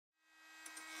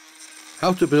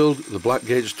How to build the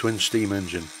Blackgates twin steam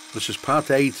engine. This is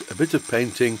part 8, a bit of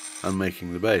painting and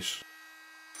making the base.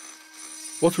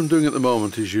 What I'm doing at the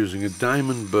moment is using a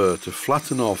diamond burr to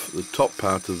flatten off the top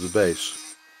part of the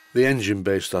base. The engine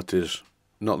base, that is,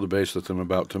 not the base that I'm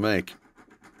about to make.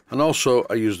 And also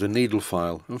I used a needle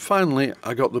file, and finally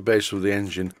I got the base of the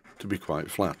engine to be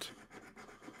quite flat.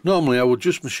 Normally I would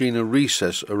just machine a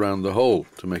recess around the hole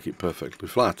to make it perfectly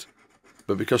flat.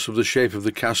 But because of the shape of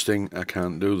the casting, I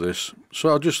can't do this,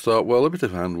 so I just thought, well, a bit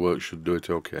of handwork should do it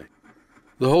okay.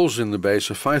 The holes in the base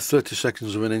are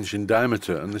 5/32 of an inch in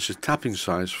diameter, and this is tapping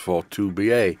size for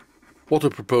 2BA. What I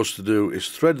propose to do is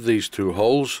thread these two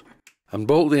holes and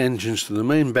bolt the engines to the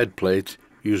main bed plate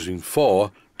using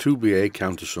 4 2BA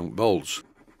countersunk bolts.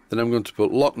 Then I'm going to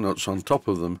put lock nuts on top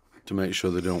of them to make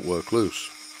sure they don't work loose.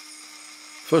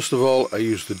 First of all, I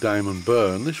use the diamond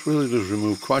burr, and this really does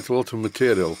remove quite a lot of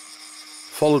material,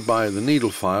 followed by the needle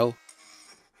file,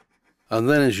 and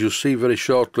then, as you'll see very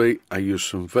shortly, I use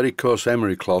some very coarse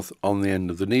emery cloth on the end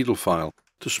of the needle file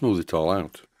to smooth it all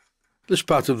out. This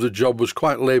part of the job was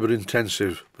quite labour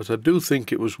intensive, but I do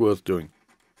think it was worth doing.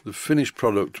 The finished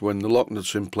product, when the lock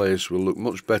nut's in place, will look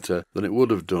much better than it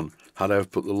would have done had I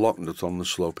have put the lock nut on the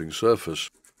sloping surface.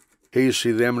 Here you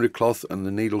see the emery cloth and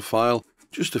the needle file,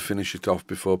 just to finish it off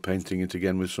before painting it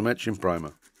again with some etching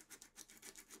primer.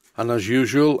 And as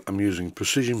usual, I'm using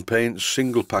Precision Paint's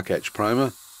single pack etch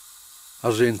primer.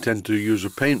 As I intend to use a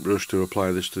paintbrush to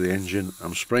apply this to the engine,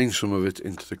 I'm spraying some of it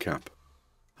into the cap.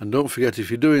 And don't forget, if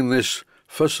you're doing this,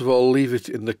 first of all leave it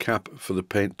in the cap for the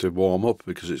paint to warm up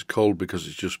because it's cold because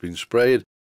it's just been sprayed.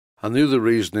 And the other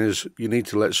reason is you need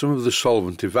to let some of the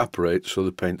solvent evaporate so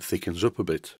the paint thickens up a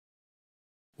bit.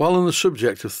 While on the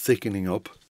subject of thickening up,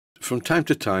 from time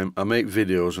to time I make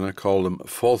videos and I call them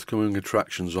forthcoming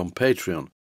attractions on Patreon.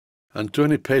 And to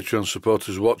any Patreon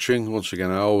supporters watching, once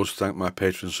again I always thank my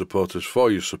Patreon supporters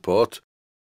for your support,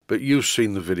 but you've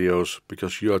seen the videos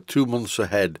because you are 2 months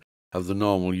ahead of the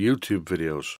normal YouTube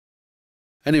videos.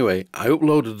 Anyway, I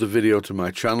uploaded the video to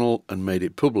my channel and made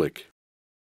it public.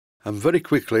 And very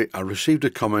quickly I received a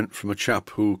comment from a chap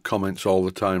who comments all the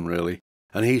time really,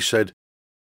 and he said,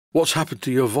 "What's happened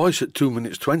to your voice at 2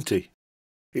 minutes 20?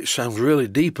 It sounds really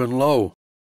deep and low."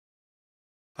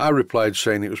 I replied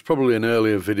saying it was probably an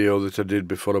earlier video that I did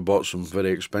before I bought some very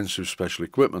expensive special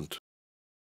equipment.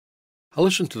 I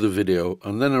listened to the video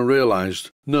and then I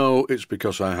realised, no, it's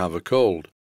because I have a cold.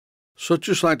 So I'd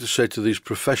just like to say to these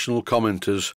professional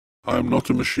commenters, I am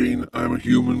not a machine, I am a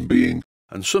human being.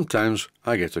 And sometimes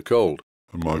I get a cold.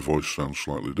 And my voice sounds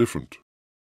slightly different.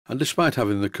 And despite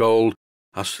having the cold,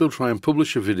 I still try and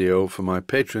publish a video for my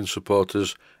Patreon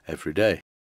supporters every day.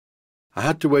 I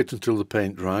had to wait until the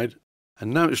paint dried,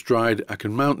 and now it's dried I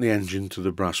can mount the engine to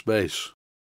the brass base.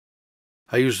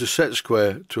 I used a set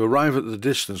square to arrive at the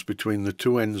distance between the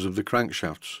two ends of the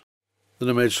crankshafts. Then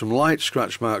I made some light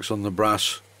scratch marks on the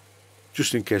brass,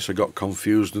 just in case I got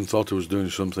confused and thought I was doing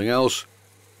something else.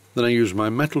 Then I used my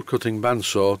metal cutting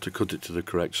bandsaw to cut it to the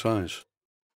correct size.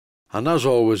 And as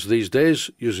always these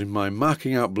days, using my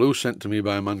marking out blue sent to me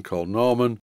by a man called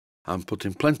Norman, I'm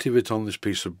putting plenty of it on this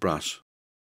piece of brass.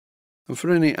 And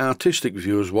for any artistic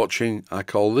viewers watching, I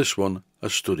call this one a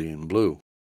study in blue.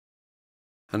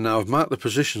 And now I've marked the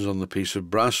positions on the piece of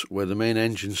brass where the main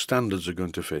engine standards are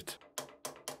going to fit.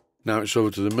 Now it's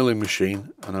over to the milling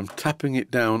machine and I'm tapping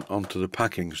it down onto the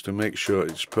packings to make sure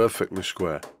it's perfectly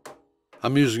square.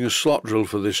 I'm using a slot drill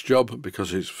for this job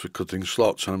because it's for cutting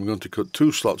slots, and I'm going to cut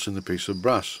 2 slots in the piece of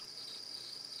brass.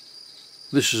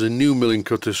 This is a new milling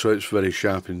cutter, so it's very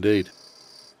sharp indeed.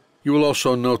 You will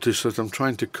also notice that I'm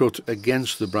trying to cut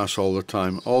against the brass all the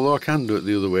time, although I can do it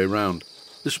the other way around.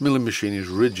 This milling machine is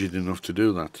rigid enough to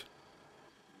do that.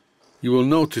 You will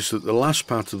notice that the last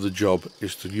part of the job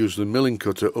is to use the milling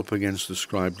cutter up against the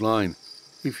scribed line.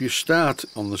 If you start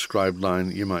on the scribed line,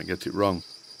 you might get it wrong.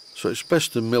 So it's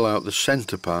best to mill out the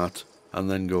centre part and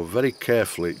then go very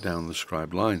carefully down the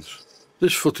scribed lines.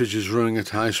 This footage is running at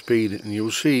high speed, and you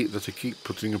will see that I keep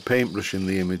putting a paintbrush in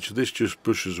the image. This just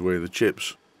brushes away the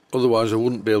chips. Otherwise I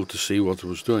wouldn't be able to see what I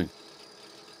was doing.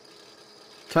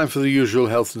 Time for the usual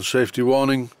health and safety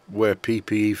warning. Wear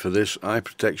PPE for this. Eye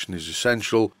protection is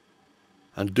essential.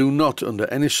 And do not under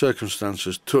any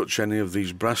circumstances touch any of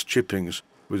these brass chippings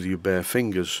with your bare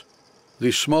fingers.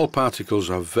 These small particles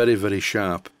are very, very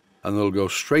sharp, and they'll go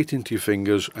straight into your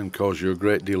fingers and cause you a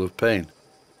great deal of pain.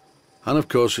 And of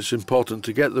course it's important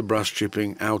to get the brass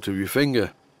chipping out of your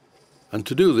finger. And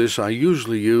to do this I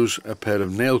usually use a pair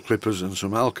of nail clippers and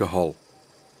some alcohol.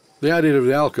 The idea of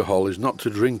the alcohol is not to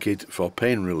drink it for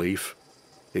pain relief,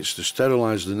 it's to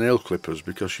sterilise the nail clippers,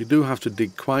 because you do have to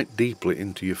dig quite deeply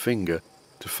into your finger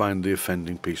to find the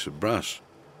offending piece of brass.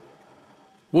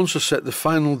 Once I set the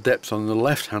final depth on the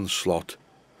left hand slot,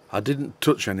 I didn't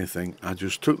touch anything, I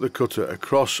just took the cutter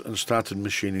across and started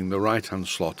machining the right hand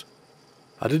slot.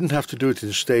 I didn't have to do it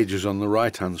in stages on the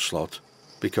right hand slot,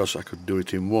 because I could do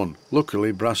it in one.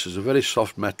 Luckily, brass is a very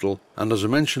soft metal, and as I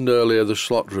mentioned earlier, the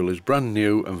slot drill is brand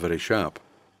new and very sharp.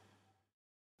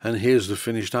 And here's the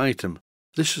finished item.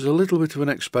 This is a little bit of an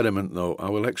experiment though. I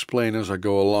will explain as I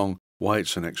go along why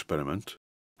it's an experiment.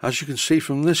 As you can see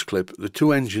from this clip, the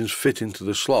two engines fit into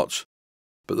the slots,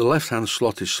 but the left hand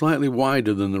slot is slightly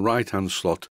wider than the right hand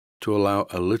slot to allow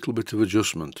a little bit of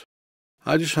adjustment.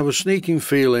 I just have a sneaking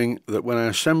feeling that when I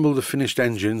assemble the finished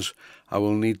engines, I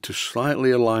will need to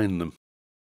slightly align them.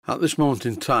 At this moment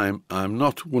in time, I am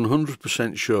not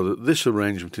 100% sure that this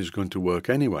arrangement is going to work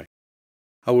anyway.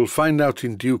 I will find out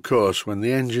in due course when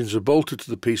the engines are bolted to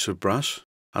the piece of brass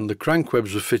and the crank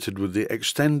webs are fitted with the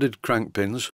extended crank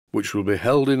pins, which will be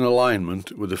held in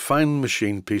alignment with a fine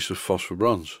machined piece of phosphor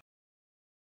bronze.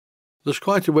 There's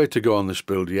quite a way to go on this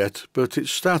build yet, but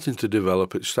it's starting to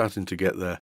develop, it's starting to get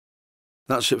there.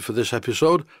 That's it for this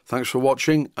episode. Thanks for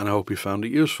watching, and I hope you found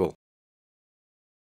it useful.